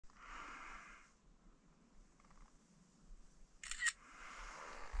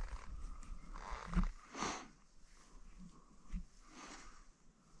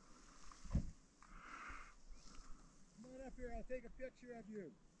I'll take a picture of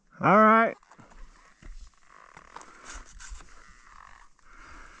you. All right.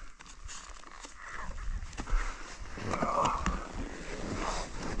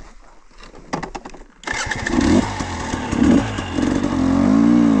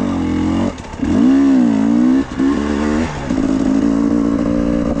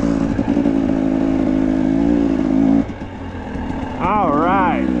 All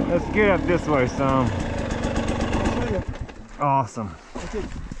right, let's get up this way some. Awesome. Okay,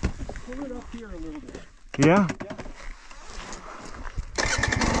 pull it up here a little bit. Yeah? Yeah.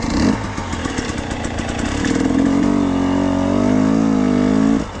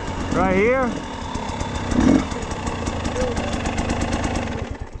 Right here?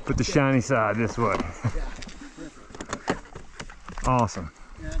 Put the shiny side this way. Yeah, perfect. Awesome.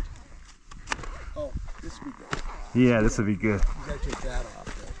 And, oh, this would be good. Yeah, this would be good. You gotta take that off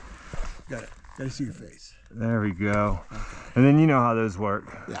there. Gotta see your face. There we go. Okay. And then you know how those work.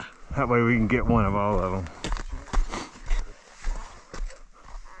 Yeah. That way we can get one of all of them.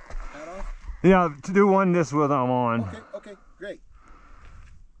 That off? Yeah, to do one this with I'm on. Okay, okay, great.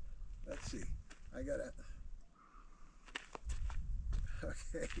 Let's see. I gotta.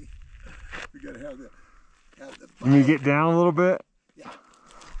 Okay. We gotta have the. Can you get down a little bit? Yeah.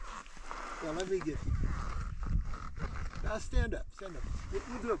 Well, let me get. Now stand up. Stand up.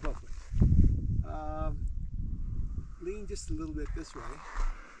 We'll do it both ways. Lean just a little bit this way.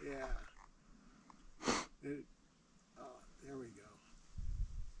 Yeah. There we go.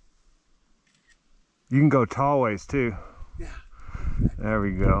 You can go tall ways too. Yeah. There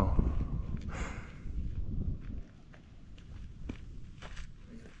we go.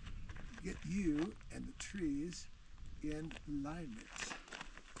 Get you and the trees in alignment.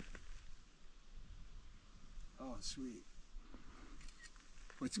 Oh, sweet.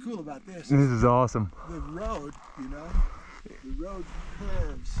 What's cool about this Is awesome. the road, you know, the road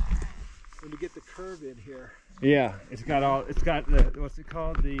curves. When you get the curve in here. Yeah, it's got the, what's it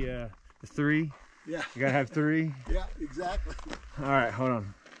called? The three? Yeah. You gotta have three? Yeah, exactly. All right, hold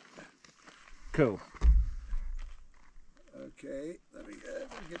on. Cool. Okay, let me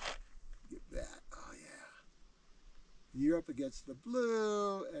get that. Oh yeah. You're up against the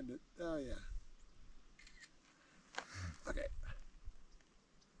blue and the, oh yeah. Okay.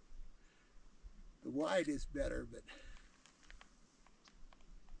 The white is better, but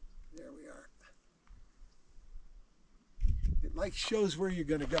there we are. It like shows where you're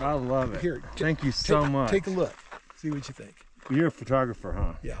gonna go. I love it. Here, thank you so much. Take a look. See what you think. You're a photographer,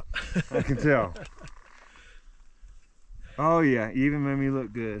 huh? Yeah. I can tell. Oh yeah, you even made me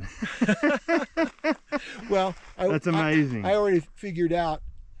look good. Well, that's amazing. I already figured out.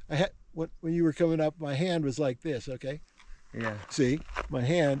 I had when you were coming up, my hand was like this. Okay. Yeah. See, my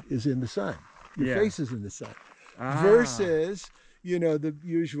hand is in the sun. Your Yeah. face is in the sun. Ah. Versus, you know, the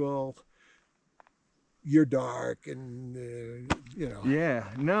usual. You're dark and you know. Yeah.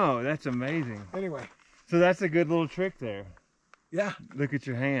 No, that's amazing. Anyway. So that's a good little trick there. Yeah. Look at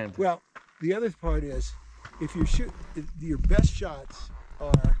your hand. Well, the other part is, if you shoot, your best shots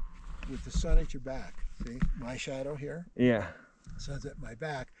are with the sun at your back. See, my shadow here. Yeah. Sun's at my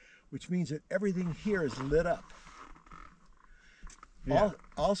back, which means that everything here is lit up. Yeah.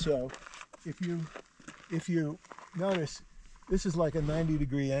 Also, if you notice, this is like a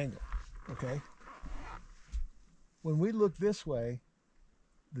 90-degree angle. Okay. When we look this way,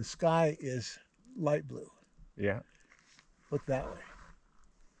 the sky is light blue. Yeah. Look that way.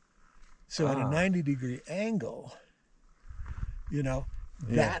 So at a 90-degree angle, you know,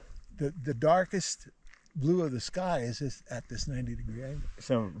 that the darkest blue of the sky is just at this 90-degree angle.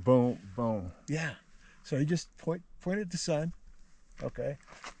 So boom, boom. Yeah. So you just point at the sun. Okay.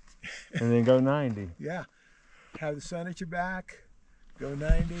 And then go 90. Yeah. Have the sun at your back. Go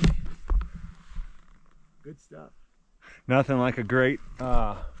 90. Good stuff. Nothing like a great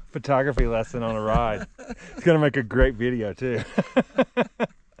photography lesson on a ride. It's gonna make a great video too.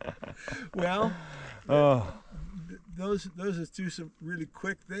 Well, those are some really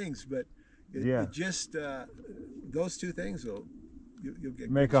quick things, but it just those two things will you'll get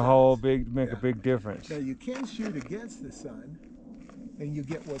make good a whole shots. a big difference. Now you can shoot against the sun, and you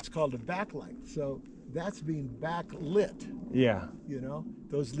get what's called a backlight. So that's being backlit. Yeah. You know,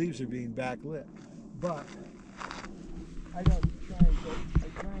 those leaves are being backlit, but I don't try and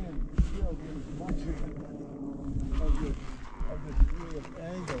still get as much of the degree of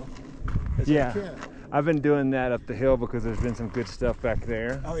angle as I can. I've been doing that up the hill because there's been some good stuff back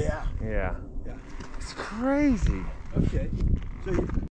there. Oh yeah. Yeah. Yeah. It's crazy. Okay. So you